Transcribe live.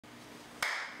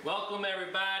Welcome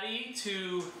everybody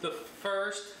to the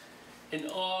first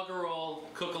inaugural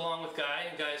Cook Along with Guy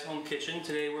in Guy's Home Kitchen.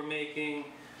 Today we're making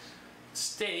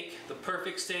steak, the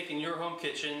perfect steak in your home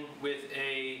kitchen with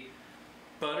a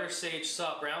brown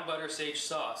butter sage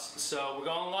sauce. So we're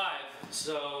going live.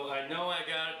 So I know I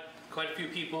got quite a few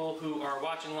people who are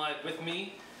watching live with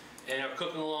me and are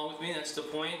cooking along with me. That's the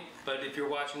point. But if you're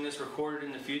watching this recorded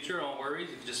in the future, don't worry, you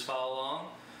can just follow along.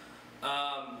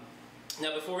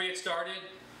 Now before we get started,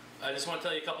 I just want to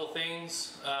tell you a couple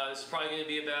things. This is probably going to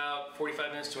be about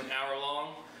 45 minutes to an hour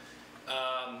long.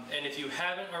 And if you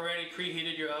haven't already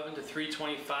preheated your oven to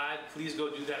 325, please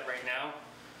go do that right now,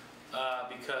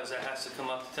 because that has to come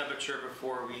up to temperature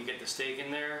before we get the steak in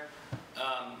there.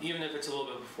 Even if it's a little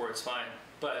bit before, it's fine.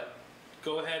 But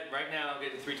go ahead right now,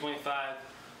 get to 325.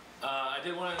 I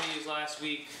did one of these last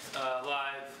week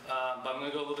live, but I'm going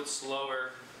to go a little bit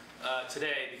slower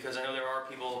today because I know there are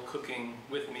people cooking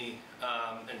with me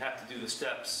and have to do the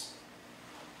steps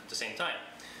at the same time.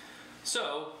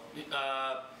 So,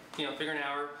 figure an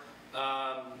hour.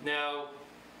 Now,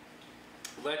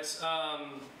 let's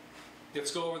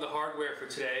go over the hardware for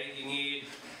today. You need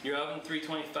your oven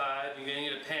 325. You're going to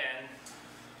need a pan.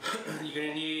 You're going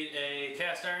to need a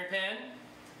cast iron pan,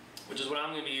 which is what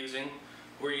I'm going to be using.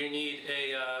 Or you're going to need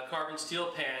a carbon steel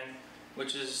pan,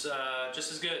 which is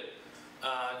just as good.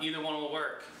 Either one will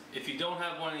work. If you don't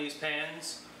have one of these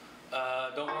pans,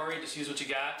 don't worry, just use what you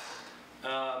got.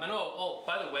 And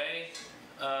by the way,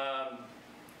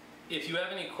 if you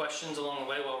have any questions along the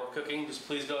way while we're cooking, just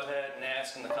please go ahead and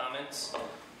ask in the comments. I'm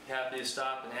happy to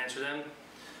stop and answer them.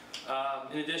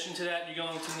 In addition to that, you're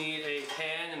going to need a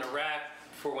pan and a rack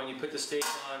for when you put the steak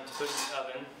on to put in the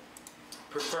oven.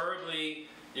 Preferably,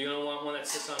 you're going to want one that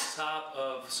sits on top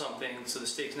of something so the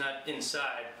steak's not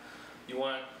inside. You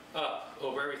want it up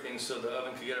over everything so the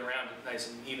oven can get around it nice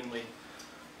and evenly.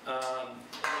 And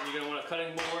then you're going to want a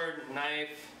cutting board,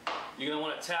 knife. You're going to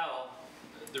want a towel.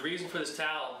 The reason for this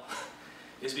towel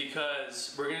is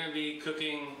because we're going to be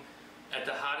cooking at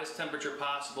the hottest temperature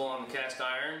possible on the cast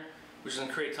iron, which is going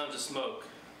to create tons of smoke.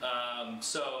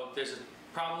 So there's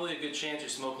probably a good chance your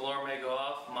smoke alarm may go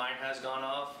off. Mine has gone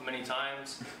off many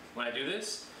times when I do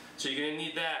this. So you're going to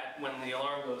need that when the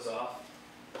alarm goes off.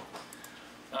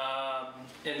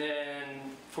 And then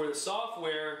for the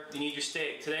software, you need your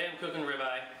steak. Today I'm cooking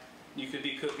ribeye. You could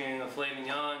be cooking a filet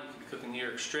mignon, you could be cooking New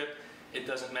York strip. It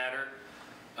doesn't matter.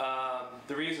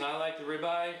 The reason I like the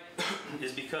ribeye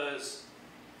is because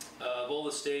of all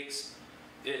the steaks,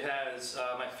 it has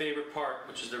my favorite part,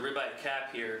 which is the ribeye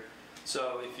cap here.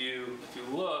 So if you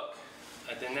look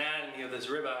at the anatomy of this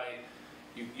ribeye,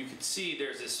 you can see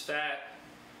there's this fat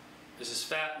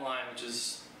line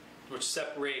which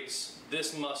separates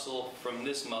this muscle from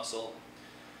this muscle.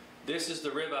 This is the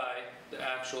ribeye, the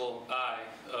actual eye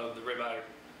of the ribeye.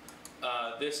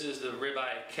 This is the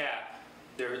ribeye cap.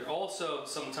 There are also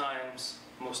sometimes,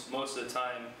 most of the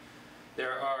time,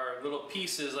 there are little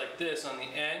pieces like this on the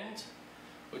end,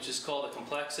 which is called a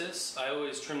complexus. I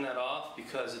always trim that off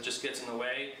because it just gets in the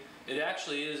way. It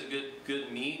actually is a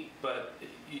good meat, but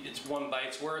it's one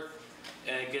bite's worth,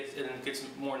 and it gets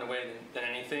more in the way than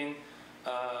anything.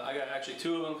 I got actually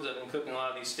two of them because I've been cooking a lot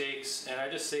of these steaks, and I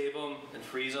just save them and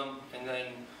freeze them, and then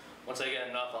once I get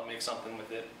enough, I'll make something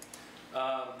with it.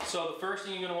 So the first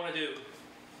thing you're going to want to do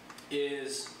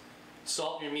is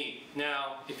salt your meat.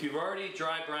 Now, if you've already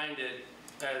dry brined it,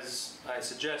 as I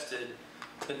suggested,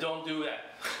 then don't do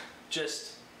that.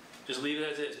 Just leave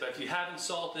it as is. But if you haven't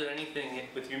salted anything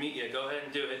with your meat yet, go ahead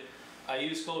and do it. I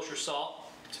use Kosher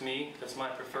Salt. To me, that's my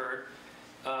preferred.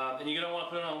 And you're going to want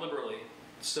to put it on liberally.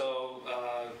 So,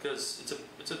 because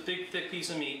it's a big, thick piece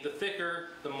of meat. The thicker,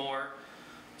 the more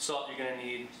salt you're going to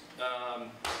need.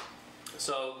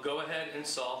 So go ahead and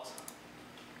salt.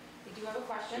 We do have a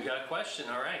question. You got a question,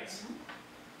 all right.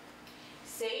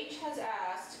 Sage has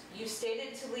asked, you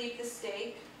stated to leave the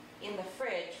steak in the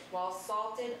fridge while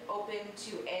salted open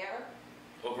to air?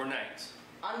 Overnight.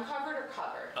 Uncovered or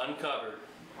covered? Uncovered.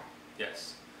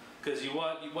 Yes. Because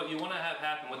what you want to have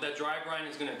happen, what that dry brine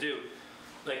is going to do,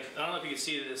 like, I don't know if you can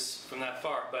see this from that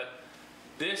far, but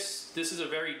this is a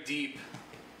very deep,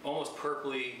 almost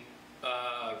purpley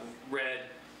red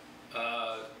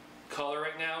color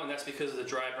right now, and that's because of the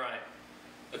dry brine,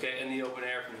 okay, in the open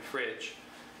air from the fridge.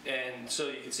 And so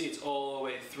you can see it's all the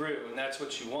way through, and that's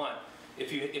what you want.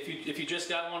 If you just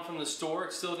got one from the store,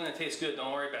 it's still going to taste good.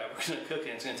 Don't worry about it. We're going to cook it,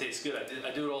 and it's going to taste good.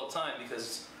 I do it all the time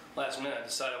because last minute I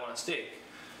decide I want a steak.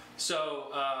 So,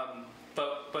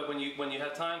 but when you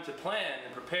have time to plan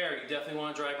and prepare, you definitely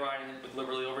want to dry brine it with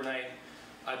liberally overnight.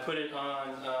 I put it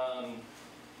on.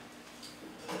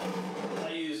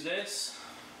 I use this.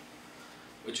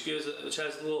 which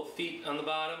has little feet on the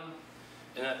bottom,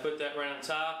 and I put that right on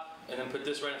top, and then put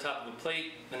this right on top of a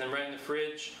plate, and then right in the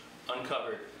fridge,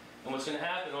 uncovered. And what's going to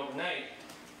happen overnight,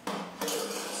 the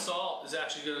salt is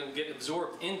actually going to get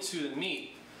absorbed into the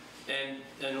meat, and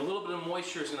a little bit of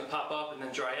moisture is going to pop up and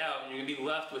then dry out, and you're going to be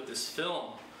left with this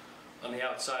film on the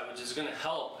outside, which is going to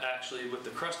help actually with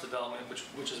the crust development,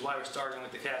 which is why we're starting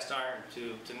with the cast iron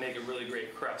to make a really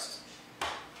great crust.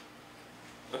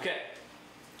 Okay,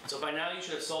 so by now you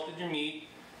should have salted your meat,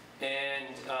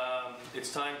 and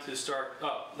it's time to start.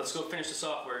 Oh, let's go finish this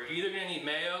off. You're either going to need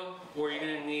mayo or you're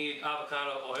going to need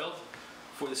avocado oil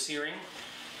for the searing.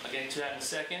 I'll get into that in a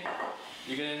second.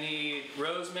 You're going to need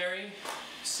rosemary,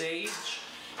 sage,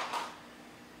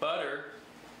 butter,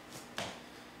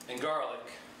 and garlic.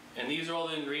 And these are all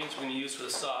the ingredients we're going to use for the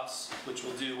sauce, which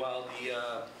we'll do while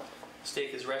the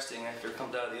steak is resting after it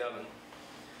comes out of the oven.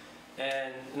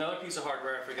 And another piece of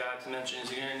hardware I forgot to mention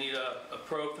is you're going to need a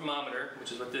probe thermometer,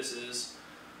 which is what this is.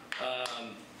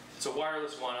 It's a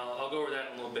wireless one. I'll go over that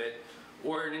in a little bit.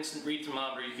 Or an instant read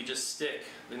thermometer you could just stick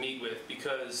the meat with,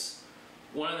 because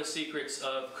one of the secrets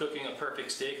of cooking a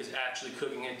perfect steak is actually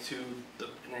cooking it to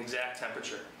an exact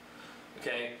temperature.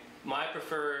 Okay, my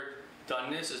preferred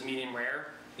doneness is medium rare.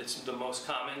 It's the most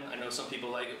common. I know some people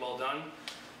like it well done.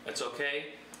 That's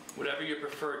okay. Whatever your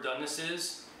preferred doneness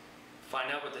is,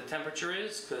 find out what the temperature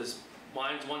is, because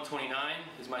mine's 129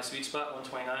 is my sweet spot.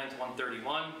 129 to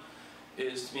 131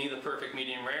 is, to me, the perfect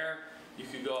medium rare. You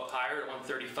could go up higher to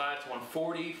 135 to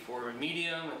 140 for a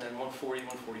medium, and then 140,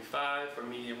 145 for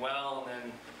medium well, and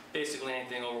then basically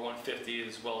anything over 150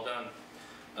 is well done.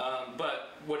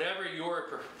 But whatever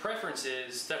your preference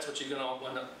is, that's what you're going to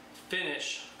want to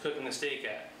finish cooking the steak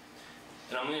at.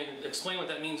 And I'm going to explain what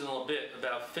that means in a little bit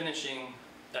about finishing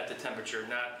at the temperature,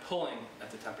 not pulling at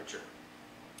the temperature.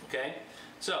 Okay?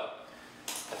 So,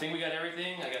 I think we got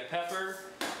everything. I got pepper,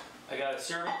 I got a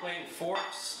serving plate and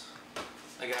forks,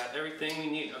 I got everything we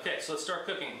need. Okay, so let's start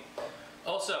cooking.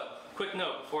 Also, quick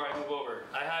note before I move over.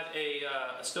 I have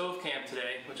a stove cam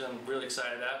today, which I'm really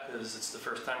excited about because it's the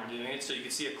first time we're doing it, so you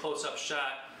can see a close-up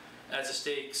shot as the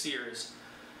steak sears.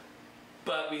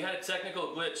 But we had a technical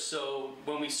glitch, so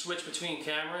when we switch between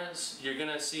cameras, you're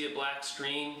gonna see a black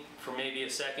screen for maybe a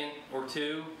second or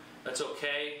two. That's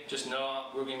okay. Just know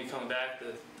we're gonna be coming back.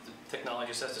 The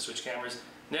technology just has to switch cameras.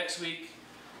 Next week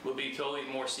will be totally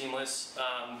more seamless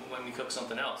when we cook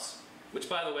something else. Which,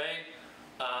 by the way,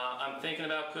 I'm thinking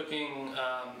about cooking,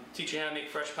 teaching how to make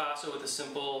fresh pasta with a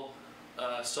simple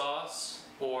sauce,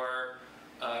 or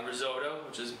risotto,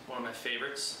 which is one of my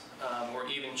favorites, or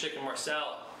even chicken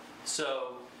marsala.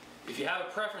 So if you have a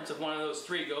preference of one of those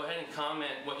three, go ahead and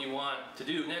comment what you want to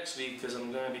do next week, because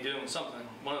I'm going to be doing something,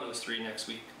 one of those three next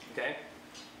week. Okay?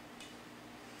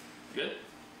 Good?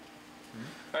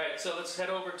 Mm-hmm. All right, so let's head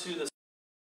over to the...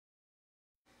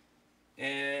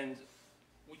 And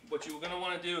what you're going to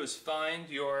want to do is find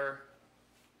your...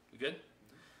 You good?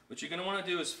 What you're going to want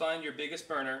to do is find your biggest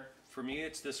burner. For me,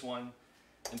 it's this one.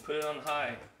 And put it on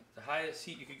high. The highest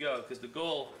heat you could go, because the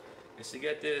goal is to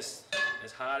get this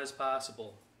as hot as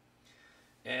possible.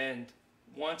 And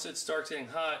once it starts getting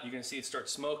hot, you're going to see it start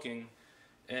smoking.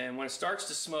 And when it starts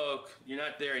to smoke, you're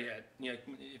not there yet. You know,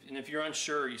 and if you're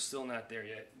unsure, you're still not there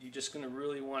yet. You're just going to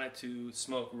really want it to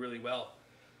smoke really well,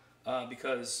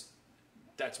 because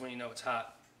that's when you know it's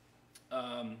hot.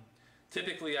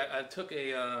 Typically, I took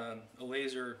a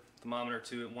laser thermometer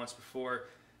to it once before,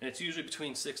 and it's usually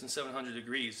between 600 and 700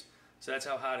 degrees. So that's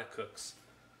how hot it cooks.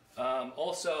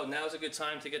 Also, now's a good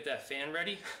time to get that fan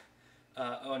ready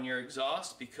on your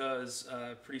exhaust, because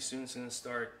pretty soon it's going to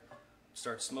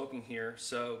start smoking here.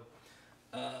 So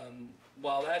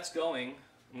while that's going,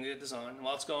 I'm going to get this on.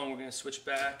 While it's going, we're going to switch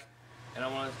back, and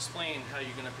I want to explain how you're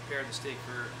going to prepare the steak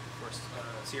for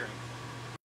searing.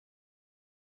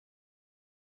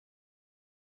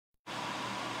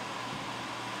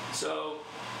 So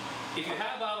if you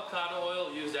have avocado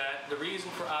oil, use that. The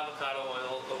reason for avocado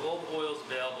oil, of all the oils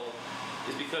available,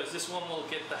 is because this one will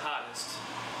get the hottest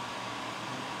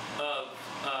of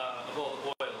all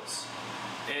the oils.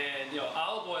 And you know,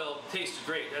 olive oil tastes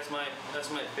great. That's my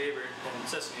favorite, and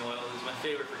sesame oil is my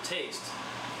favorite for taste.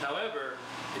 However,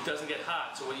 it doesn't get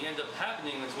hot. So what you end up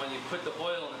happening is when you put the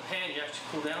oil in the pan, you actually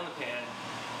cool down the pan,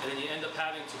 and then you end up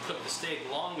having to cook the steak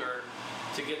longer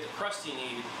to get the crust you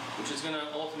need, which is going to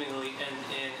ultimately end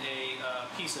in a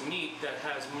piece of meat that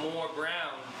has more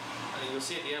brown. And you'll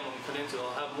see at the end when we put into it,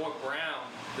 it'll have more brown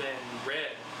than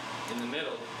red in the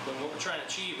middle. But what we're trying to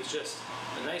achieve is just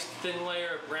a nice thin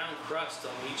layer of brown crust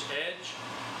on each edge,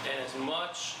 and as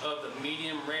much of the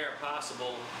medium rare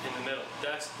possible in the middle.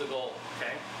 That's the goal,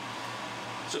 okay?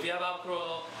 So if you have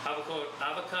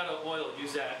avocado oil,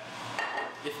 use that.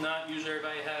 If not, usually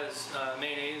everybody has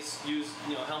mayonnaise. Use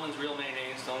Hellmann's real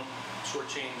mayonnaise. Don't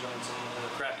shortchange on some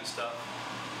crappy stuff.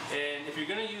 And if you're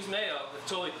gonna use mayo,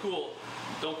 it's totally cool.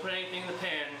 Don't put anything in the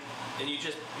pan, and you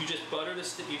just butter the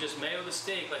you just mayo the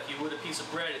steak like you would a piece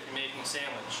of bread if you're making a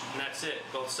sandwich, and that's it.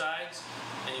 Both sides,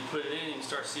 and you put it in and you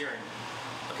start searing.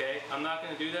 Okay, I'm not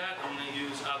gonna do that. I'm gonna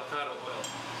use avocado oil.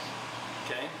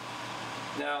 Okay.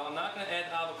 Now I'm not gonna add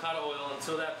avocado oil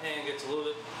until that pan gets a little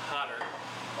bit hotter,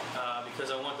 because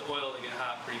I want the oil to get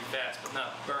hot pretty fast, but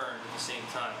not burn at the same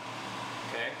time.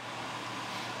 Okay.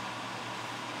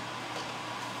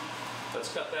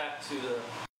 Let's cut back to the...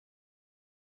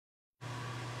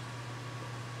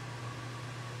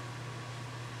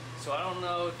 So I don't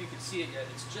know if you can see it yet.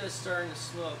 It's just starting to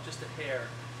smoke, just a hair.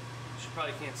 You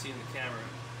probably can't see it in the camera,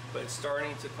 but it's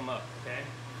starting to come up, okay?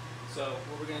 So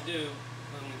what I'm gonna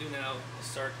do now is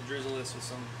start to drizzle this with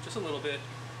some, just a little bit,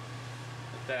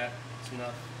 like that. It's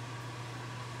enough.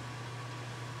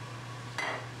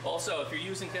 Also, if you're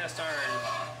using cast iron,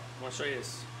 I want to show you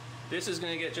this. This is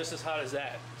going to get just as hot as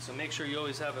that, so make sure you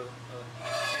always have a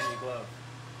handy glove.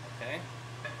 Okay?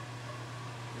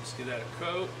 Just give that a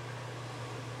coat.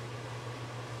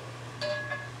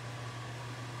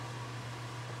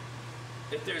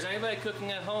 If there's anybody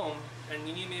cooking at home and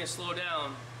you need me to slow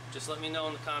down, just let me know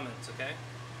in the comments, okay?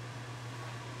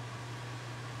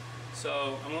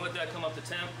 So I'm going to let that come up to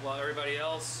temp while everybody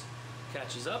else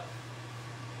catches up.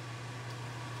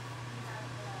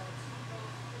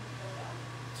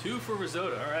 2 for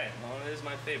risotto, alright. Well, it is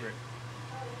my favorite.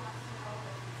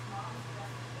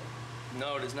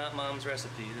 No, it is not Mom's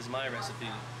recipe. It is my recipe.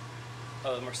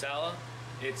 Oh, the marsala?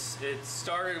 It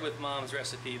started with Mom's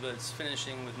recipe, but it's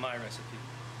finishing with my recipe.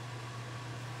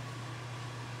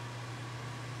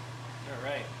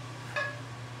 Alright.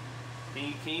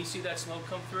 Can you see that smoke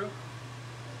come through?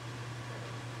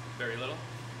 Very little.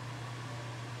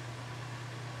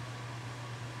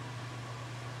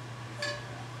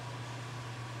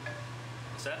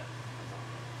 What's that?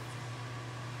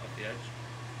 Off the edge.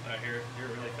 Alright, here it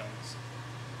really comes.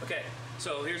 Okay,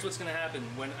 so here's what's gonna happen.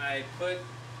 When I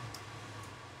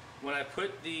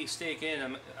put the steak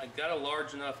in, I got a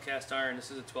large enough cast iron. This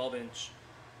is a 12-inch.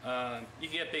 You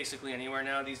can get basically anywhere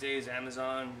now these days.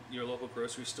 Amazon, your local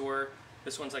grocery store.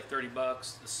 This one's like 30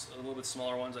 bucks. This, a little bit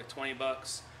smaller one's like 20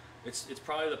 bucks. It's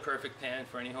probably the perfect pan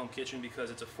for any home kitchen because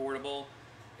it's affordable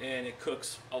and it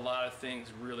cooks a lot of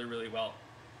things really, really well.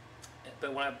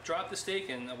 But when I drop the steak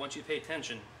in, I want you to pay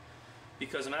attention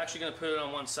because I'm actually going to put it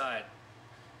on one side.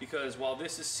 Because while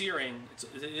this is searing,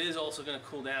 it is also going to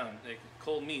cool down. Like,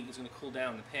 cold meat is going to cool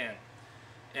down the pan.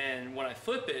 And when I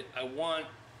flip it, I want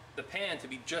the pan to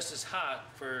be just as hot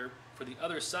for the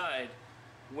other side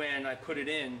when I put it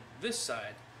in this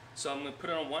side. So I'm going to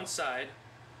put it on one side,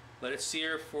 let it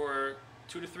sear for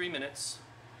 2 to 3 minutes,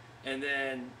 and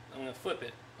then I'm going to flip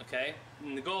it, okay?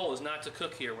 And the goal is not to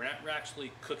cook here. We're not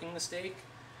actually cooking the steak.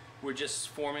 We're just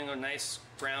forming a nice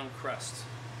brown crust.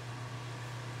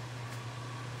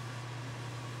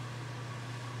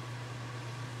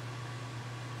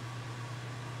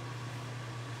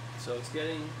 So it's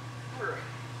getting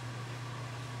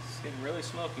really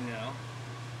smoky now.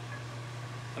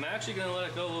 I'm actually going to let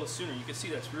it go a little sooner. You can see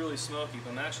that's really smoky,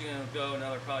 but I'm actually going to go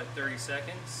another probably 30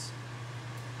 seconds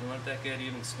and let that get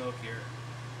even smokier.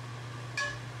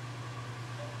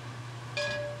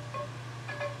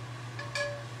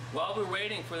 While we're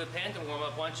waiting for the pan to warm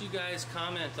up, why don't you guys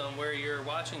comment on where you're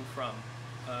watching from?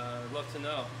 I'd love to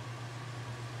know.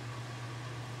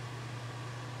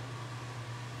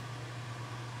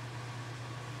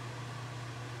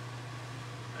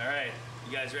 Alright,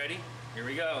 you guys ready? Here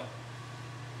we go.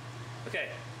 Okay,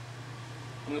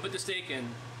 I'm going to put the steak in.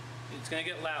 It's going to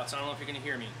get loud, so I don't know if you're going to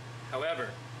hear me. However,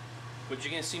 what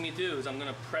you're going to see me do is I'm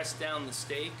going to press down the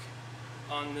steak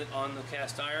on the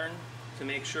cast iron to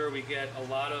make sure we get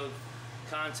a lot of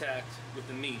contact with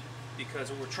the meat.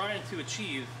 Because what we're trying to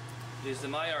achieve is the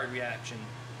Maillard reaction,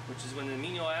 which is when the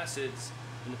amino acids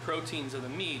and the proteins of the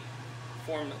meat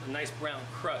form a nice brown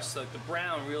crust. So like the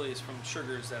brown really is from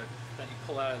sugars that you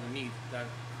pull out of the meat that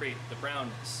create the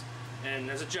brownness. And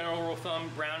as a general rule of thumb,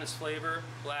 brown is flavor,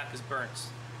 black is burnt.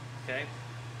 Okay?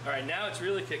 Alright, now it's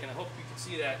really kicking. I hope you can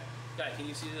see that. Guy, can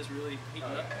you see this really heating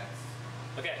up?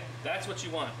 Okay, that's what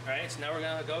you want. Alright, so now we're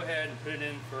going to go ahead and put it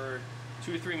in for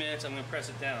 2 to 3 minutes. I'm going to press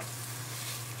it down.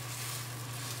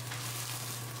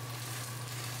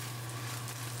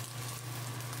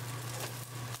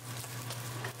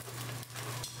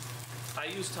 I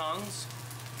use tongs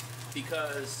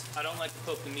because I don't like to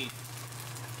poke the meat.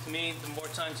 To me, the more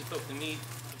times you poke the meat,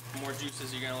 the more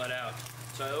juices you're going to let out.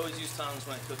 So I always use tongs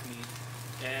when I cook meat,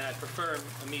 and I prefer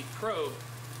a meat probe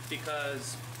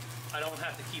because I don't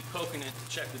have to keep poking it to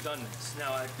check the doneness.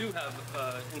 Now I do have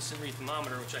an instant read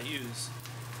thermometer which I use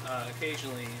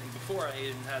occasionally, and before I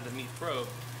even had the meat probe,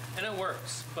 and it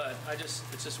works, but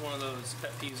it's just one of those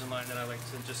pet peeves of mine that I like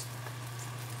to just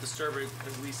disturb it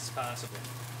as least as possible.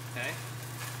 Okay?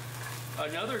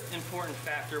 Another important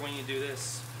factor when you do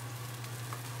this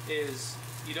is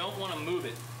you don't want to move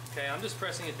it. Okay, I'm just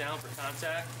pressing it down for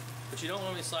contact, but you don't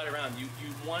want it to slide around. You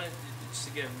want it just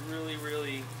to get really,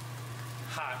 really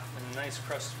hot and a nice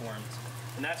crust formed.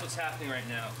 And that's what's happening right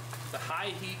now. The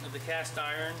high heat of the cast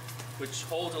iron, which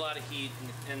holds a lot of heat,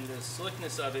 and the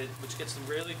slickness of it, which gets some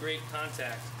really great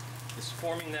contact, is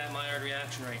forming that Maillard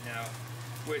reaction right now,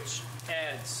 which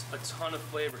adds a ton of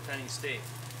flavor to any steak.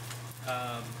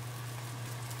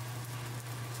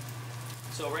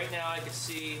 So right now I can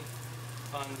see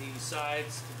on the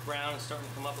sides the brown is starting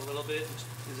to come up a little bit, which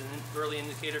is an early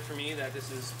indicator for me that this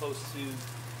is supposed to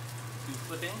be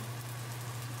flipping.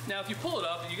 Now if you pull it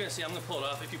up, you're going to see I'm going to pull it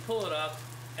up. If you pull it up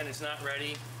and it's not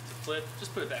ready to flip,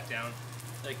 just put it back down.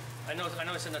 Like I know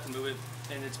I said not to move it,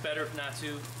 and it's better not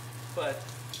to, but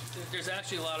there's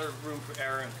actually a lot of room for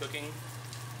error in cooking.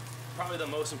 Probably the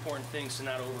most important thing is to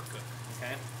not overcook.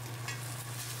 Okay.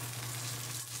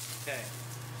 Okay.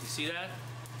 You see that?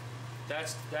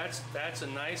 That's a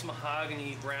nice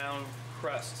mahogany brown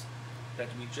crust that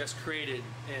we just created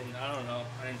in, I don't know,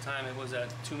 in time it was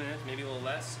at 2 minutes, maybe a little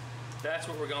less. That's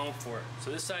what we're going for. So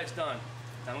this side's done.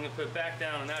 Now I'm going to put it back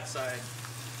down on that side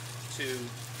to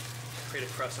create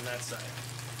a crust on that side.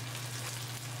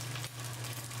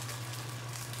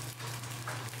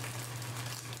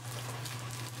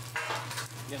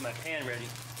 Get my pan ready.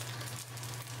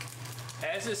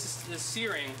 As this is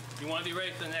searing, you want to be ready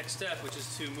for the next step, which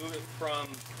is to move it from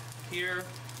here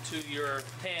to your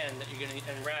pan that you're going to,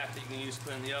 and rack that you can use to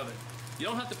put in the oven. You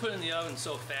don't have to put it in the oven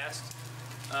so fast.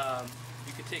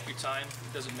 You can take your time.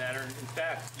 It doesn't matter. In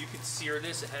fact, you could sear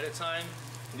this ahead of time,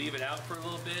 leave it out for a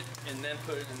little bit, and then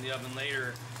put it in the oven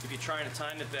later. If you're trying to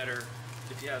time it better,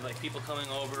 if you have like people coming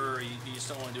over, or you just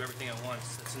don't want to do everything at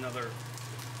once. That's another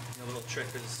little trick.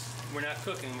 Is we're not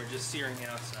cooking, we're just searing the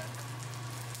outside.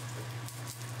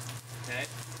 Okay.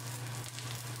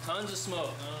 Tons of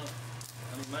smoke.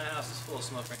 I mean, my house is full of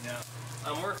smoke right now.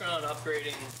 I'm working on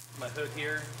upgrading my hood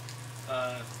here.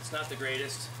 It's not the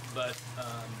greatest, but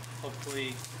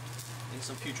hopefully in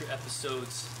some future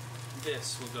episodes,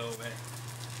 this will go away.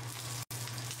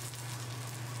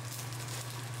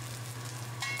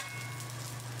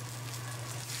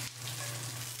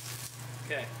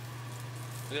 Okay.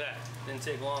 Look at that. Didn't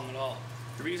take long at all.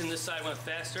 The reason this side went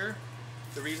faster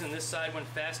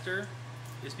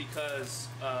is because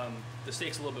the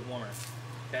steak's a little bit warmer.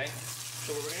 Okay?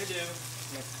 So what we're going to do,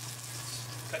 I'm going to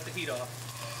cut the heat off,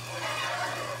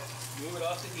 move it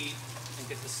off the heat, and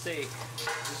get the steak.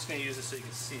 I'm just going to use this so you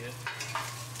can see it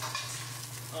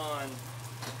on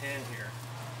the pan here.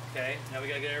 Okay? Now we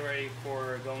got to get it ready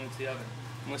for going into the oven.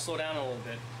 I'm going to slow down a little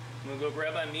bit. I'm going to go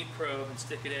grab my meat probe and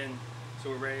stick it in so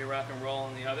we're ready to rock and roll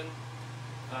in the oven.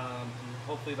 And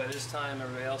hopefully by this time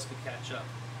everybody else can catch up.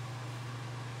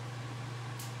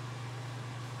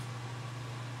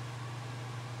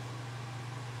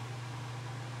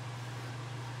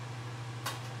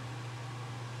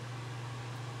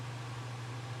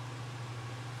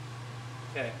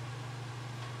 Okay.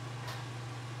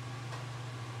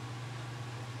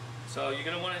 So you're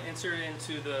going to want to insert it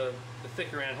into the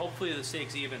thicker end. Hopefully the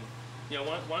steak's even. You know,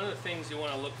 one of the things you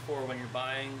want to look for when you're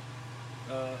buying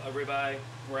a ribeye,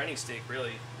 or any steak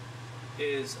really,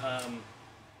 is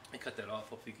I cut that off.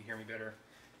 Hopefully you can hear me better.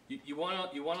 You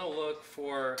want to look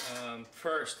for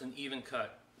first an even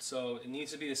cut. So it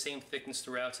needs to be the same thickness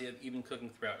throughout, so you have even cooking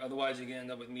throughout. Otherwise you're going to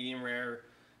end up with medium rare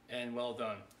and well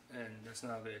done, and that's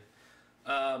not good.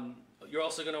 You're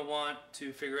also going to want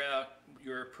to figure out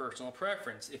your personal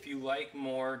preference. If you like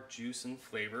more juice and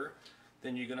flavor,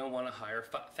 then you're going to want a higher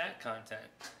fat content.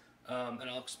 And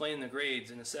I'll explain the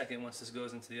grades in a second once this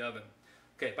goes into the oven.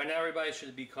 Okay, by now everybody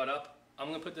should be caught up. I'm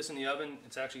going to put this in the oven.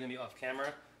 It's actually going to be off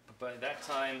camera, but by that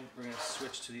time we're going to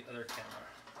switch to the other camera.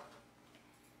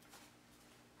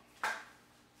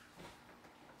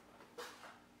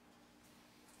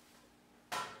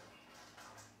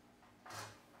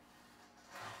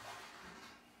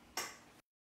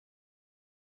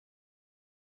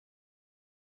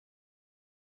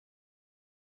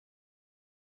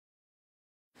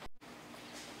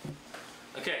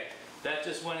 Okay, that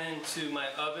just went into my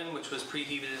oven, which was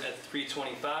preheated at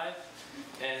 325,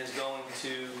 and is going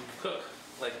to cook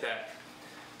like that.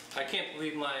 I can't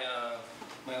believe my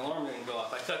alarm didn't go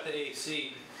off. I cut the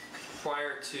AC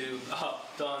prior to,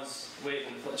 Dawn's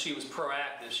waving, she was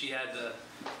proactive. She had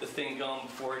the thing going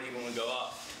before it even would go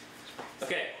up.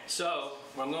 Okay, so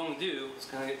what I'm going to do is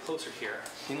kind of get closer here.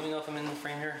 Do you know if I'm in the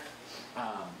frame here?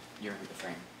 You're in the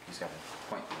frame. You just gotta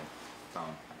point the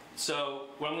phone. So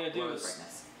what I'm going to do Lower is... the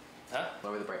brightness. Huh?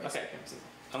 Lower the brightness. Okay.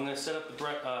 I'm going to set up the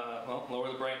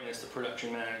lower the brightness, the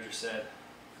production manager said.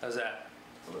 How's that?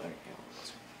 A little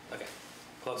closer. Okay,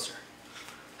 closer.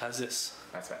 How's this?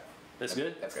 That's right. That's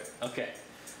good? That's good. Okay,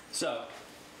 so,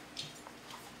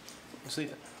 let's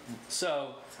leave it.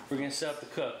 So, we're going to set up the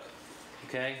cook,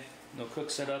 okay? No cook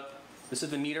setup. This is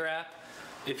the meter app.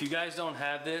 If you guys don't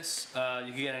have this,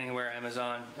 you can get it anywhere,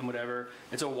 Amazon and whatever.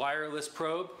 It's a wireless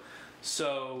probe,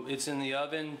 so it's in the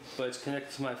oven, but it's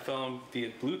connected to my phone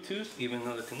via Bluetooth, even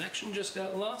though the connection just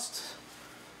got lost.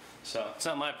 So, it's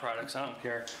not my product, so I don't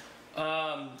care.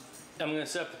 I'm going to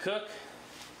set up the cook.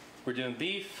 We're doing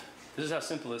beef. This is how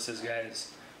simple this is,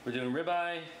 guys. We're doing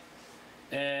ribeye,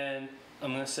 and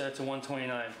I'm going to set it to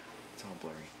 129. It's all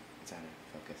blurry. It's out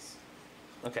of focus.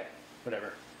 Okay,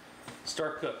 whatever.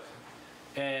 Start cook.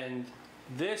 And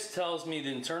this tells me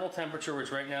the internal temperature,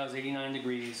 which right now is 89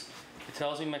 degrees. It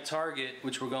tells me my target,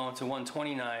 which we're going to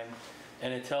 129.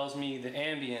 And it tells me the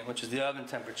ambient, which is the oven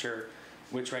temperature,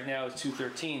 which right now is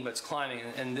 213, but it's climbing.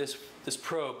 And this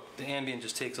probe, the ambient,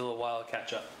 just takes a little while to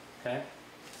catch up, okay?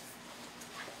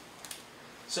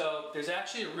 So there's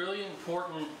actually a really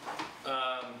important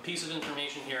piece of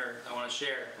information here I want to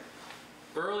share.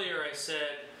 Earlier I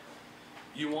said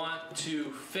you want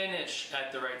to finish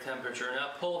at the right temperature,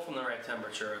 not pull from the right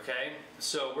temperature, okay?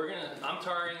 So I'm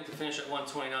targeting to finish at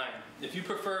 129. If you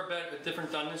prefer a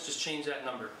different doneness, just change that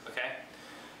number, okay?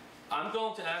 I'm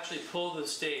going to actually pull the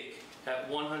steak at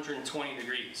 120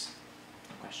 degrees.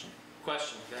 Question.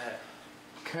 Question, go ahead.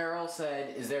 Carol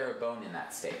said, is there a bone in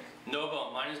that steak? No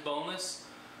bone. Mine is boneless.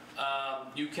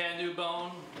 You can do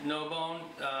bone, no bone.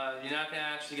 You're not going to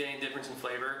actually get any difference in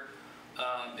flavor.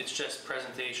 It's just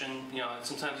presentation. You know,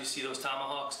 sometimes you see those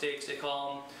tomahawk steaks, they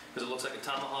call them, because it looks like a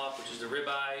tomahawk, which is the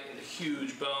ribeye, and the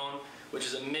huge bone, which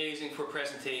is amazing for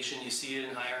presentation. You see it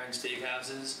in higher-end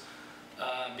steakhouses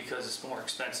because it's more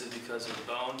expensive because of the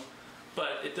bone.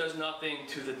 But it does nothing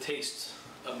to the taste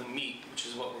of the meat, which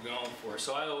is what we're going for.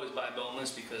 So I always buy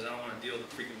boneless because I don't want to deal with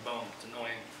the freaking bone. It's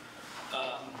annoying.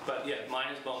 But yeah,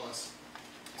 mine is boneless.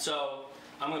 So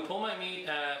I'm going to pull my meat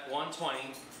at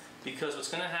 120 because what's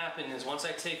going to happen is once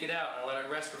I take it out and I let it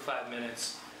rest for 5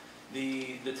 minutes,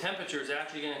 the temperature is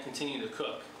actually going to continue to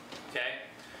cook. Okay?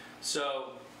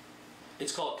 So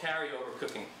it's called carryover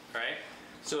cooking, right?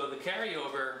 So the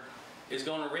carryover is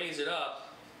going to raise it up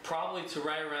probably to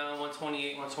right around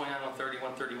 128, 129, 130,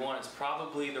 131 is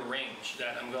probably the range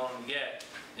that I'm going to get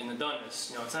in the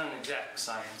doneness. You know, it's not an exact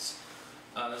science.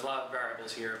 There's a lot of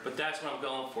variables here, but that's what I'm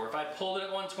going for. If I pulled it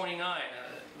at 129,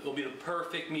 it'll be the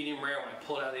perfect medium rare when I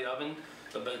pull it out of the oven.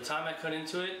 But by the time I cut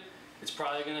into it, it's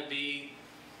probably going to be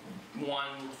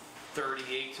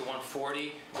 138 to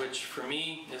 140, which for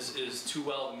me is too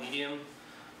well medium.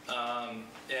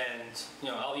 And you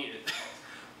know, I'll eat it.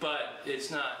 But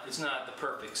it's not the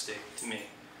perfect steak to me,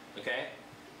 okay?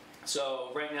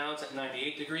 So right now it's at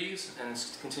 98 degrees and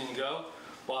it's continuing to go.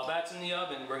 While that's in the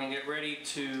oven, we're gonna get ready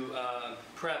to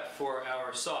prep for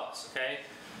our sauce, okay?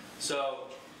 So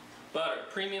butter,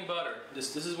 premium butter.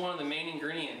 This is one of the main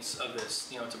ingredients of this.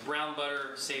 You know, it's a brown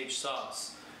butter sage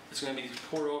sauce. It's gonna be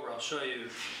poured over, I'll show you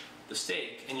the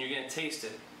steak, and you're gonna taste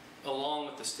it along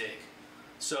with the steak.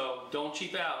 So don't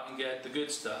cheap out and get the good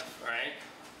stuff, all right?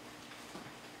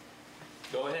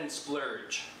 Go ahead and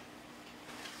splurge.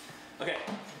 Okay,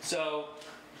 so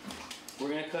we're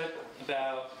gonna cut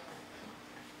about,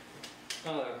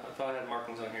 oh, I thought I had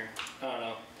markings on here. I don't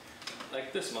know,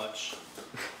 like this much.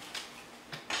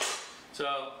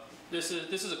 So this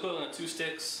is equivalent of 2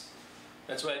 sticks.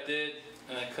 That's what I did,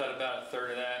 and I cut about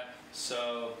 1/3 of that.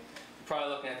 So you're probably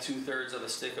looking at 2/3 of a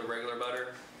stick of regular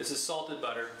butter. This is salted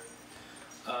butter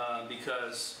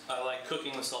because I like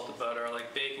cooking with salted butter. I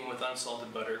like baking with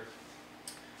unsalted butter.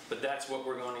 But that's what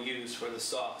we're going to use for the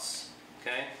sauce,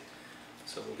 okay?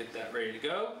 So we'll get that ready to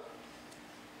go.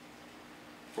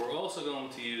 What we're also going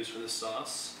to use for the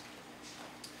sauce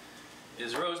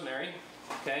is rosemary,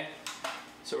 okay?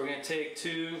 So we're going to take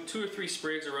two or three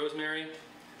sprigs of rosemary,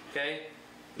 okay?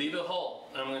 Leave it whole,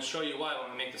 and I'm going to show you why when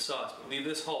we make the sauce, but leave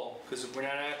this whole, because we're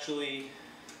not actually,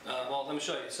 well, let me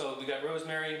show you. So we got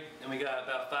rosemary, and we got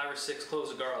about 5 or 6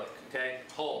 cloves of garlic, okay?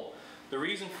 Whole. The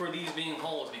reason for these being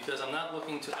whole is because I'm not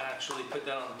looking to actually put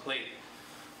that on the plate.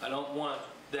 I don't want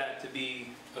that to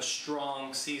be a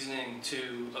strong seasoning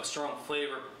to a strong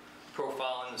flavor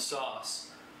profile in the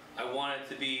sauce. I want it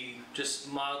to be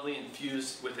just mildly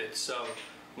infused with it. So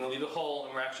I'm gonna leave it whole,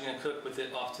 and we're actually gonna cook with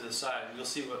it off to the side. You'll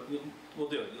see what we'll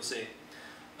do. You'll see.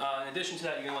 In addition to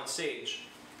that, you're gonna want sage.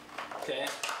 Okay.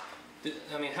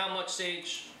 I mean, how much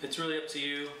sage? It's really up to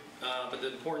you. But the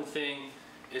important thing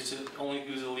is to only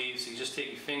use the leaves. So you just take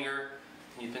your finger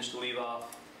and you pinch the leaf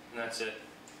off, and that's it.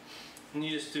 And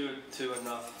you just do it to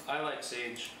enough. I like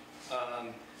sage.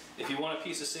 If you want a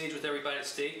piece of sage with every bite of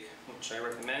steak, which I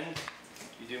recommend,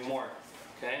 you do more.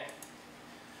 Okay.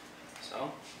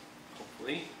 So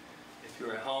hopefully, if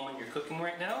you're at home and you're cooking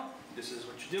right now, this is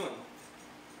what you're doing.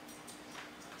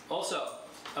 Also,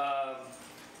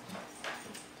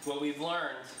 what we've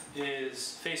learned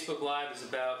is Facebook Live has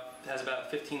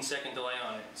about a 15-second delay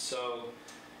on it. So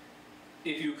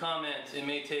if you comment, it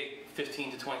may take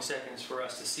 15 to 20 seconds for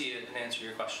us to see it and answer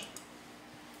your question.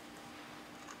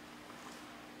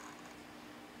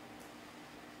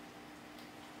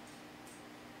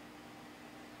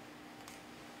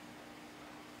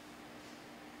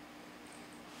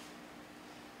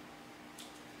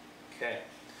 Okay,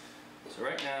 so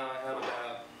right now I have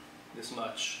about this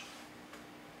much.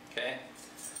 Okay,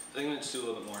 I think I'm going to do a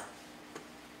little bit more.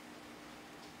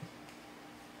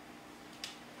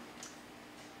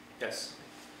 Yes?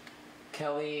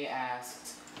 Kelly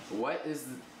asked, what is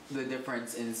the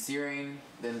difference in searing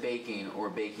than baking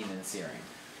or baking and searing?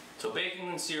 So baking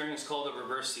and searing is called a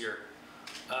reverse sear.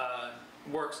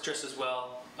 Works just as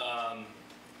well.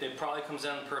 It probably comes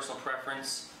down to personal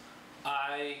preference.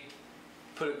 I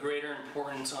put a greater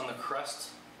importance on the crust,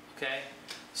 okay?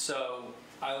 So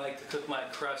I like to cook my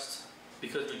crust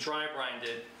because we dry brined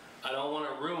it. I don't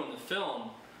want to ruin the film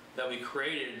that we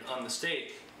created on the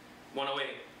steak.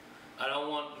 108. I don't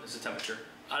want, this is temperature.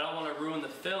 I don't want to ruin the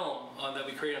film that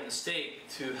we created on the steak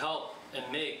to help and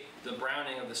make the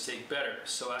browning of the steak better.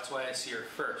 So that's why I sear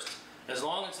first. As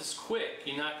long as it's quick,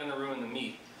 you're not going to ruin the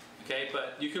meat. Okay,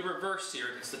 but you could reverse sear,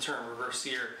 it's the term reverse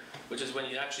sear, which is when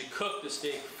you actually cook the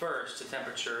steak first to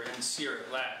temperature and sear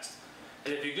it last.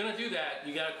 And if you're going to do that,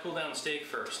 you got to cool down the steak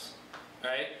first.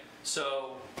 Alright?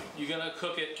 So you're going to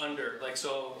cook it under, like,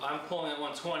 so I'm pulling at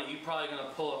 120, you're probably going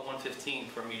to pull at 115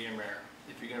 for medium rare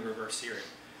if you're going to reverse sear it.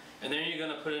 And then you're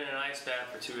going to put it in an ice bath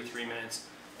for 2 or 3 minutes,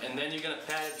 and then you're going to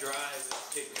pat it dry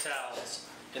with paper towels,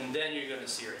 and then you're going to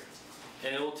sear it.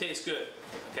 And it will taste good,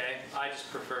 okay? I just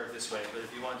prefer it this way, but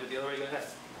if you want to do it the other way, go ahead.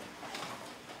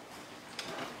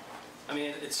 I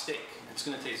mean, it's steak. It's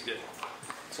going to taste good,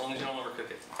 as long as you don't overcook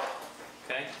it,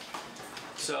 okay?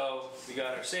 So we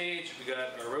got our sage, we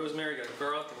got our rosemary, we got our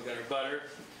garlic, and we got our butter.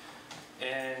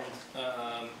 And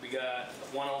we got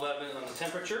 111 on the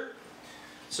temperature.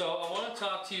 So I want to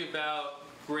talk to you about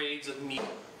grades of meat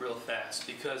real fast,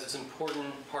 because it's an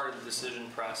important part of the decision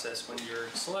process when you're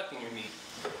selecting your meat.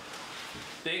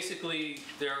 Basically,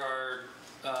 there are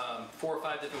 4 or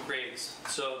 5 different grades.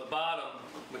 So the bottom,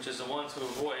 which is the one to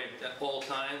avoid at all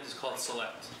times, is called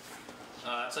select.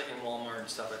 It's like in Walmart and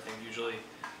stuff, I think, usually.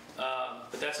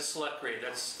 But that's a select grade.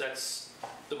 That's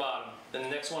the bottom. Then the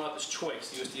next one up is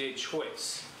choice, USDA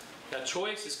choice. Now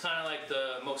choice is kind of like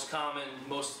the most common,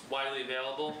 most widely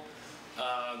available.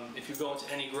 If you go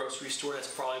into any grocery store,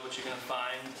 that's probably what you're going to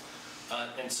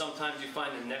find. And sometimes you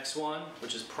find the next one,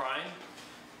 which is prime.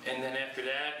 And then after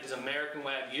that is American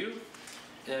Wagyu.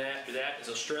 And then after that is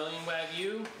Australian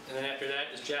Wagyu. And then after that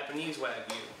is Japanese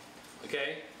Wagyu.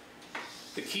 Okay?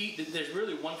 The key, there's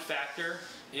really one factor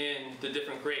in the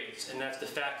different grades, and that's the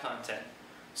fat content.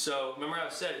 So remember I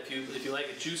said if you like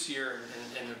it juicier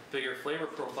and a bigger flavor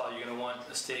profile, you're going to want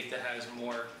a steak that has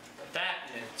more fat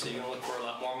in it. So you're going to look for a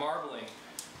lot more marbling.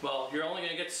 Well, you're only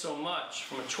going to get so much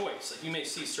from a choice. Like you may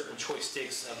see certain choice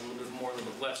steaks have a little bit more, a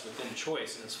little bit less within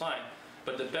choice, and it's fine.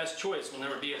 But the best choice will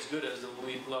never be as good as the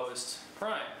lowest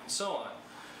prime, and so on.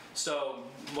 So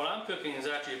what I'm cooking is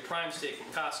actually a prime steak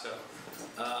from Costco.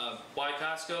 Why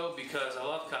Costco? Because I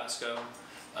love Costco,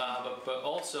 but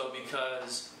also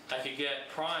because I could get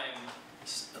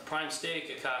a prime steak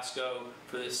at Costco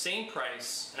for the same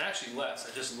price, and actually less.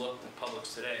 I just looked at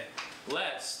Publix today.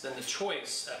 Less than the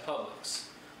choice at Publix.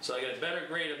 So I get a better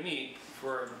grade of meat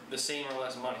for the same or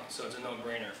less money, so it's a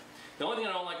no-brainer. The only thing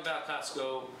I don't like about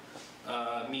Costco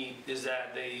meat is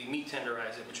that they meat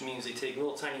tenderize it, which means they take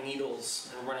little tiny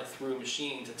needles and run it through a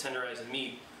machine to tenderize the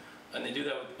meat. And they do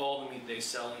that with all the meat they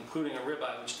sell, including a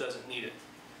ribeye, which doesn't need it.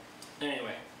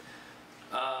 Anyway,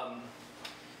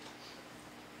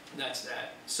 that's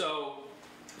that. So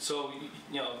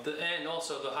you know, and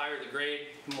also the higher the grade,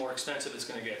 the more expensive it's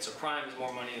going to get. So prime is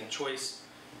more money than choice,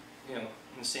 you know,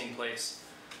 in the same place.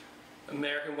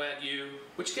 American Wagyu,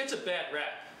 which gets a bad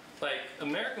rap. Like,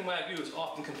 American Wagyu is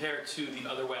often compared to the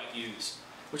other Wagyus,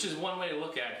 which is one way to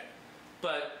look at it.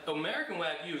 But American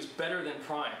Wagyu is better than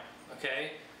prime,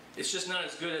 okay? It's just not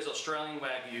as good as Australian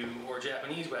Wagyu or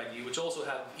Japanese Wagyu, which also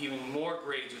have even more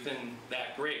grades within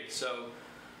that grade. So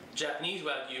Japanese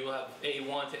Wagyu will have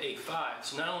A1 to A5.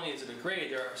 So not only is it a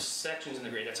grade, there are sections in the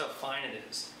grade. That's how fine it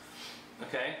is.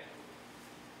 Okay?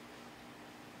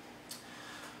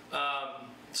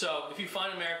 So if you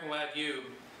find American Wagyu,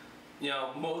 you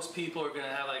know, most people are going to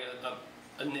have like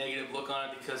a negative look on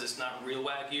it because it's not real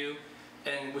Wagyu,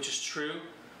 and which is true,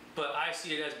 but I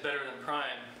see it as better than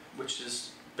Prime, which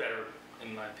is better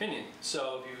in my opinion.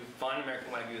 So if you find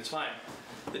American Wagyu, it's fine.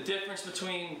 The difference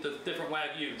between the different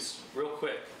Wagyus, real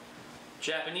quick.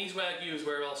 Japanese Wagyu is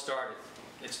where it all started.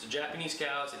 It's the Japanese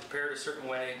cows, they prepared a certain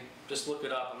way. Just look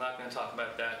it up, I'm not going to talk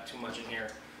about that too much in here.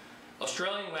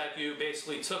 Australian Wagyu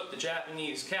basically took the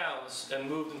Japanese cows and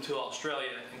moved them to Australia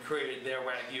and created their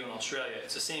Wagyu in Australia.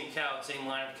 It's the same cow, same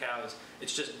line of cows,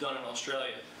 it's just done in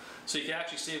Australia. So you can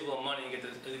actually save a little money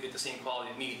and get the same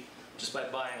quality of meat just by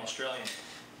buying Australian.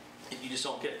 You just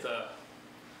don't get the...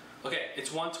 Okay,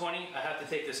 it's 120, I have to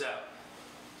take this out.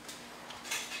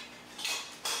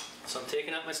 So I'm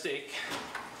taking out my steak.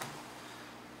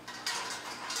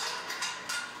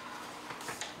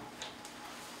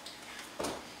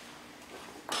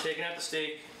 Taking out the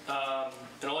steak,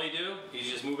 and all you do is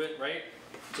you just move it right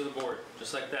to the board,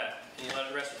 just like that, and you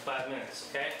let it rest for 5 minutes,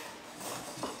 okay?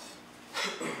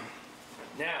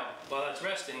 Now, while that's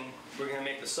resting, we're going to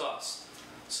make the sauce.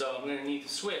 So I'm going to need to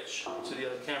switch to the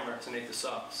other camera to make the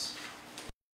sauce.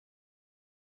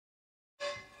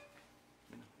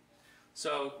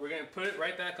 So we're going to put it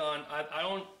right back on.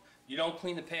 You don't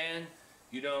clean the pan,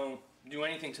 you don't do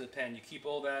anything to the pan. You keep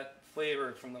all that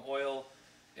flavor from the oil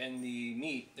and the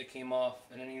meat that came off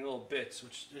and any little bits,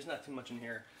 which there's not too much in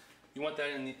here. You want that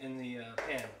in the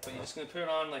pan, but you're just going to put it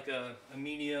on like a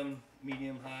medium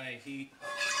high heat.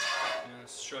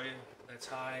 Let's show you. That's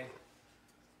high,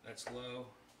 that's low,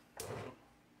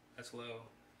 that's low,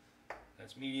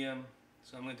 that's medium.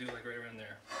 So I'm going to do it like right around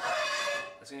there.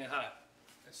 That's going to get hot.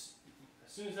 As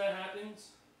soon as that happens,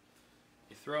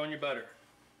 you throw in your butter.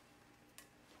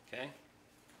 Okay?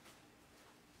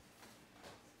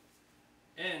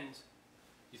 And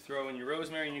you throw in your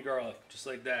rosemary and your garlic, just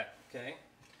like that, okay?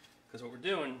 Because what we're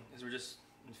doing is we're just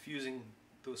infusing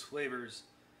those flavors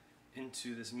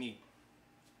into this meat.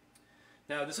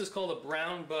 Now this is called a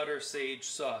brown butter sage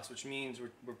sauce, which means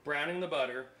we're browning the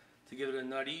butter to give it a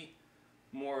nutty,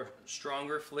 more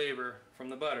stronger flavor from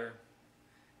the butter,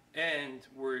 and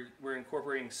we're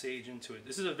incorporating sage into it.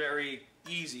 This is a very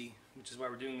easy, which is why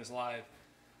we're doing this live,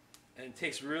 and it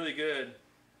tastes really good.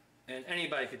 And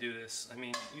anybody could do this. I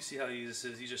mean, you see how easy this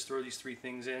is. You just throw these three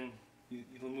things in, you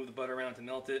move the butter around to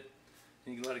melt it,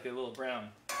 and you let it get a little brown.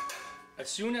 As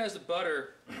soon as the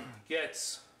butter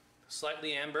gets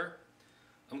slightly amber,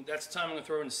 that's the time I'm going to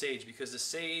throw in the sage, because the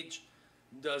sage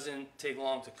doesn't take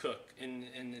long to cook, and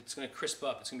it's going to crisp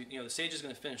up. It's going to be, the sage is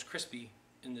going to finish crispy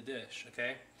in the dish,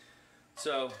 okay?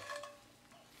 So,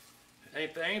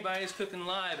 if anybody's cooking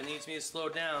live and needs me to slow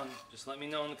down, just let me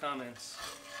know in the comments.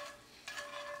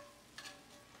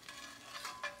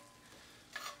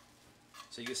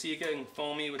 So you can see it getting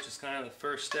foamy, which is kind of the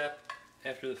first step.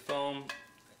 After it foams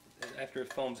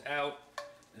out,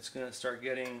 it's going to start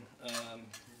getting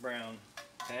brown.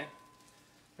 Okay,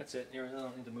 that's it. You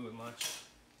don't need to move it much.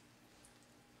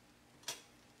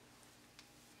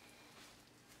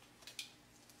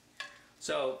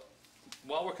 So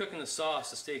while we're cooking the sauce,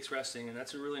 the steak's resting, and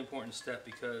that's a really important step,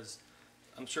 because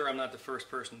I'm sure I'm not the first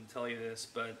person to tell you this,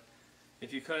 but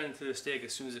if you cut into the steak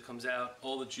as soon as it comes out,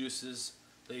 all the juices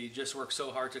that you just worked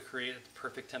so hard to create at the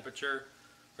perfect temperature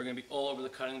are going to be all over the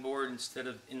cutting board instead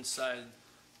of inside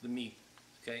the meat,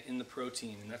 okay, in the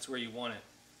protein, and that's where you want it,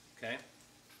 okay?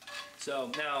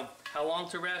 So now, how long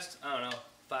to rest? I don't know,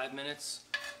 5 minutes.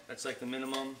 That's like the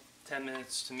minimum. 10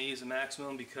 minutes to me is the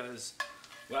maximum, because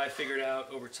what I figured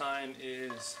out over time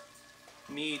is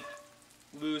meat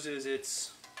loses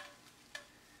its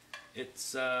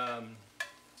I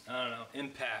don't know,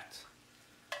 impact.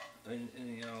 And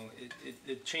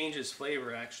it changes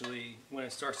flavor actually when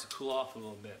it starts to cool off a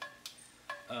little bit.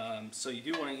 So you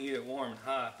do want to eat it warm and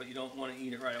hot, but you don't want to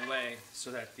eat it right away,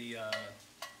 so that the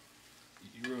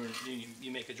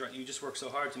you make it dry. You just work so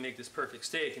hard to make this perfect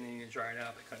steak, and then you dry it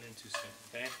out by cutting it too soon.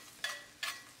 Okay.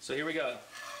 So here we go.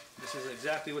 This is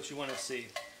exactly what you want to see.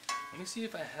 Let me see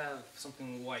if I have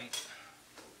something white.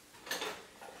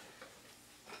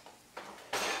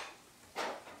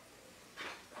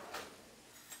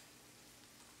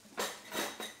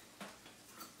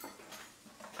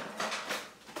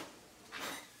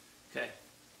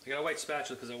 I got a white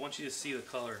spatula because I want you to see the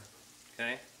color,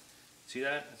 okay? See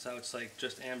that? That's how it's like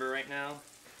just amber right now,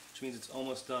 which means it's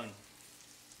almost done,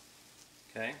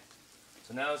 Okay,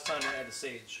 so now it's time to add the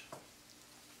sage.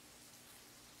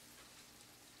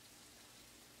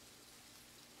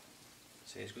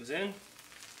 Sage goes in.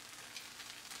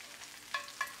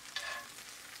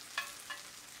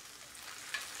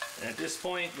 And at this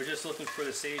point, we're just looking for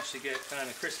the sage to get kind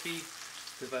of crispy,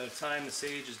 because by the time the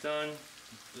sage is done,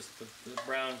 just the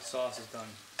brown sauce is done.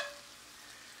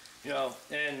 You know,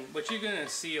 and what you're gonna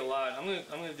see a lot, I'm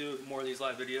gonna do more of these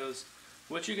live videos.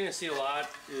 What you're gonna see a lot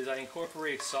is I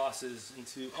incorporate sauces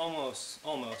into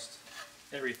almost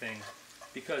everything,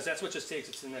 because that's what just takes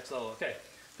it to the next level. Okay,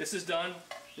 this is done.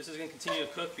 This is gonna continue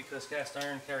to cook because cast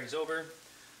iron carries over.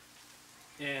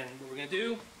 And what we're gonna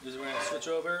do is we're gonna switch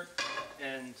over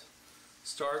and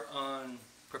start on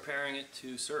preparing it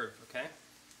to serve, okay?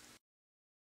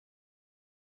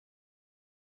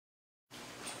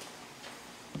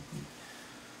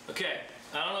 Okay,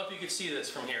 I don't know if you can see this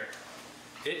from here.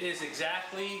 It is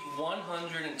exactly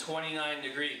 129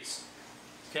 degrees,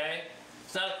 okay?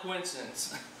 It's not a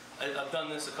coincidence. I've done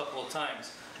this a couple of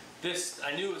times. This,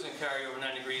 I knew it was gonna carry over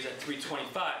 9 degrees at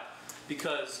 325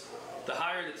 because the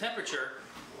higher the temperature,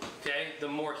 okay, the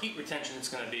more heat retention it's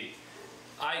gonna be.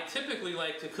 I typically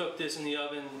like to cook this in the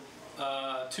oven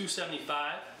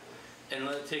 275 and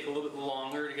let it take a little bit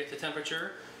longer to get the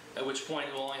temperature, at which point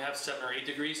it will only have 7 or 8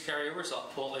 degrees carryover, so I'll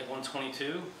pull it like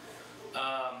 122.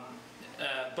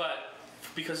 But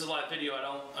because it's a live video, I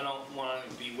don't want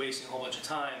to be wasting a whole bunch of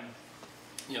time,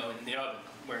 you know, in the oven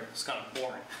where it's kind of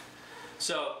boring.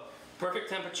 So perfect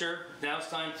temperature. Now it's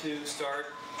time to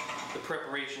start the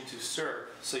preparation to serve.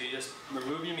 So you just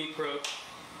remove your meat probe,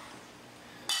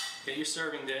 get your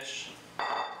serving dish,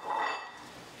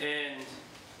 and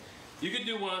you could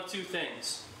do one of two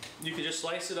things. You could just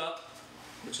slice it up,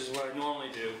 which is what I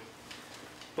normally do,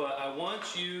 but I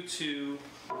want you to,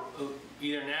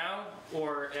 either now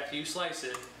or after you slice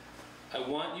it, I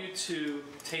want you to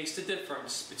taste the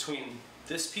difference between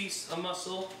this piece of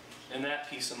muscle and that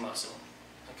piece of muscle,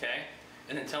 okay?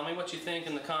 And then tell me what you think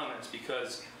in the comments,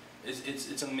 because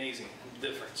it's amazing, the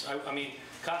difference. I mean,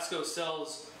 Costco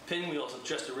sells pinwheels with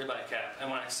just a ribeye cap, and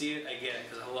when I see it, I get it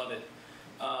because I love it.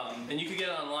 And you can get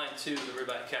it online too, the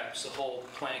ribeye cap, just a whole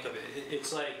plank of it.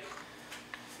 It's like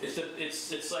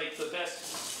like the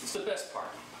best. It's the best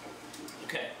part.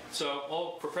 Okay,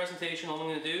 so for presentation, all I'm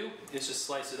going to do is just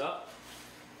slice it up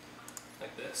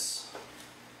like this.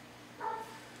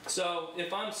 So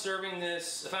if I'm serving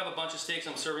this, if I have a bunch of steaks,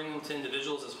 I'm serving them to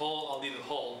individuals as whole, I'll leave it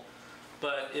whole.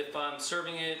 But if I'm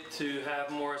serving it to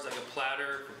have more as like a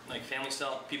platter, like family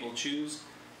style, people choose,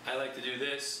 I like to do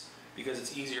this because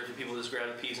it's easier for people to just grab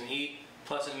a piece and eat.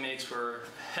 Plus it makes for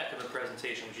a heck of a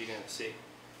presentation, which you're going to see.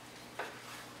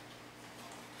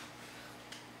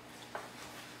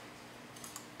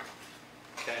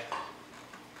 Okay.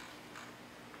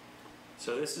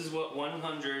 So this is what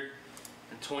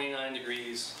 129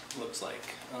 degrees looks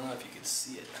like. I don't know if you can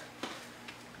see it.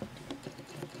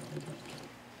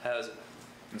 How's it?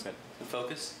 That's good. The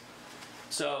focus?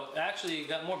 So actually it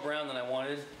got more brown than I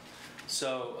wanted.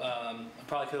 So I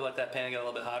probably could have let that pan get a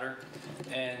little bit hotter.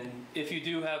 And if you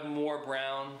do have more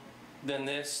brown than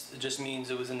this, it just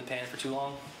means it was in the pan for too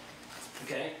long.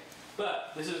 Okay?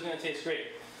 But this is going to taste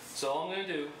great. So all I'm going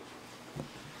to do,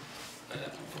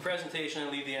 for presentation, I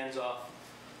leave the ends off.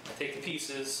 I take the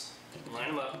pieces, line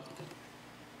them up.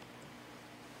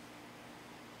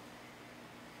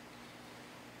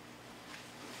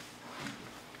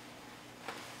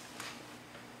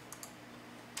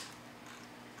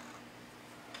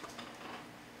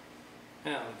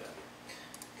 Yeah, like that.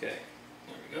 Okay,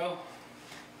 there we go.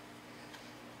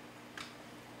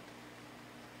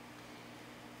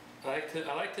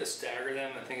 I like to stagger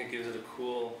them. I think it gives it a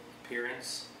cool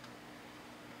appearance.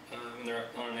 When they're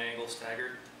on an angle,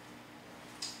 staggered.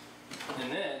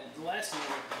 And then the last thing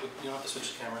you don't have to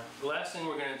switch the camera. The last thing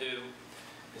we're going to do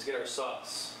is get our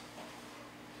sauce.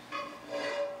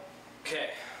 Okay.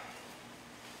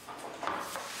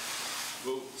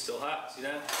 Ooh, still hot. See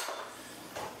that?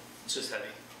 It's just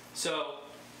heavy. So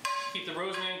keep the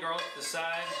rosemary and garlic to the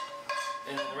side,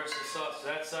 and then the rest of the sauce to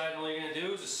that side. And all you're going to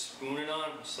do is just spoon it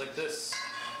on, just like this,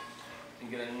 and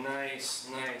get a nice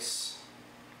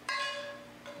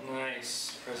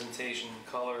presentation,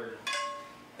 color.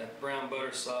 That brown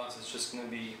butter sauce is just going to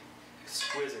be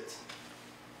exquisite.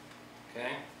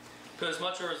 Okay? Put as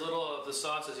much or as little of the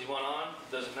sauce as you want on,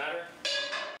 doesn't matter.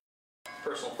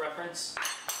 Personal preference.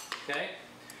 Okay?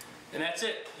 And that's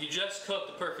it. You just cooked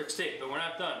the perfect steak, but we're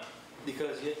not done,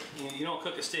 because you don't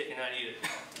cook a steak and not eat it.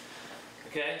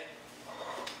 Okay?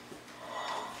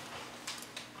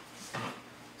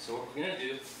 So what we're gonna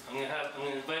do, I'm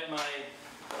gonna invite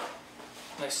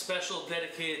my special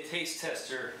dedicated taste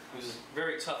tester, who's a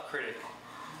very tough critic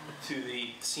to the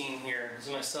scene here. This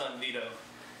is my son, Vito.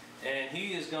 And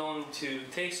he is going to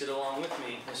taste it along with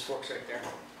me. This fork's right there.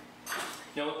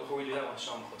 You know what, before we do that, I want to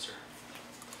show him closer.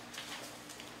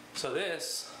 So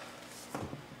this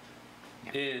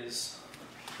is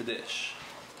the dish.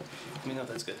 Let me know if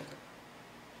that's good.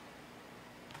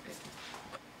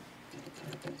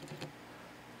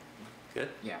 Good?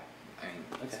 Yeah. I mean,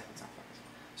 Okay. it's not focused.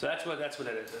 So that's what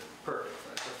it is. Perfect.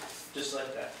 That's perfect. Just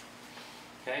like that.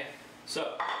 Okay?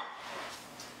 So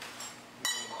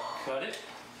cut it.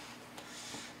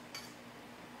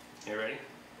 You ready?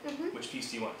 Mm-hmm. Which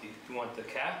piece do you want? Do you want the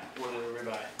cap or the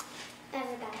ribeye?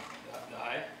 Everybody. The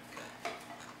eye?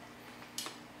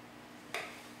 Okay.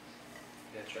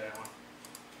 Yeah, try that one.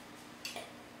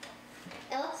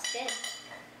 It looks good.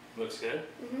 Looks good?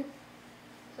 Mm-hmm.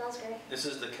 Smells great. This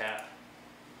is the cap.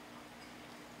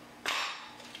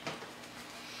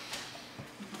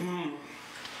 Mmm.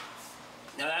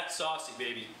 Now that's saucy,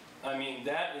 baby. I mean,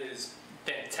 that is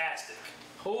fantastic.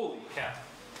 Holy cow.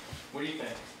 What do you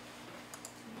think?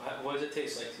 What does it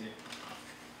taste like to you?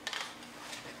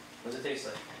 What does it taste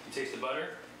like? You taste the butter?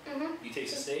 Mm-hmm. You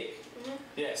taste the steak? Mm-hmm.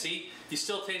 Yeah, see? You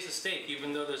still taste the steak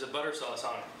even though there's a butter sauce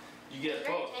on it. You get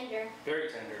Very both. tender. Very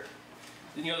tender.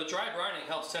 You know, the dry brining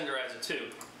helps tenderize it too.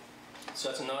 So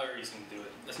that's another reason to do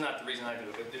it. That's not the reason I do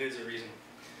it, but it is a reason.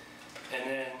 And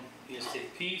then you just take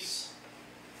a piece,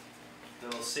 a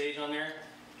little sage on there.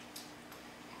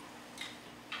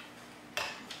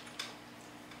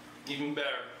 Even better,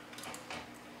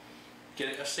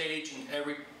 get a sage in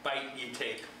every bite you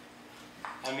take.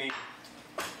 I mean,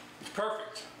 it's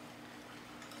perfect.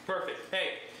 Perfect.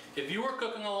 Hey, if you were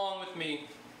cooking along with me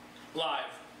live,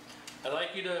 I'd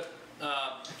like you to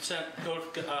go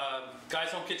to Guy's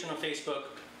Home Kitchen on Facebook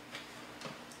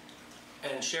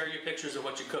and share your pictures of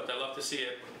what you cooked. I'd love to see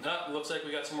it. Looks like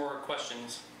we got some more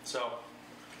questions. So,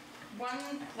 One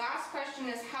last question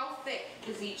is, how thick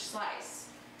is each slice?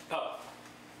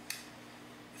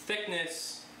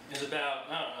 thickness is about,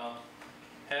 I don't know,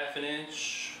 half an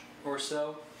inch or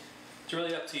so. It's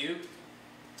really up to you.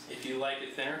 If you like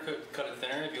it thinner, cut it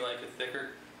thinner. If you like it thicker,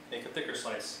 make a thicker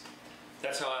slice.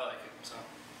 That's how I like it. So,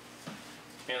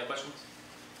 any other questions?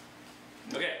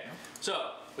 Okay,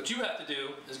 so what you have to do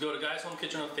is go to Guy's Home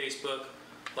Kitchen on Facebook,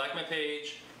 like my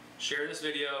page, share this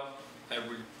video. I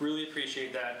would really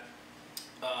appreciate that.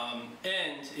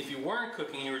 And if you weren't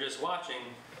cooking, you were just watching,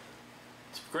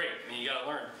 it's great. I mean, you gotta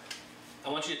learn. I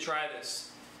want you to try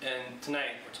this and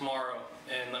tonight or tomorrow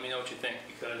and let me know what you think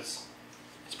because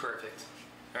it's perfect.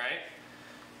 All right?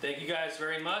 Thank you guys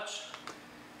very much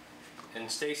and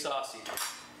stay saucy.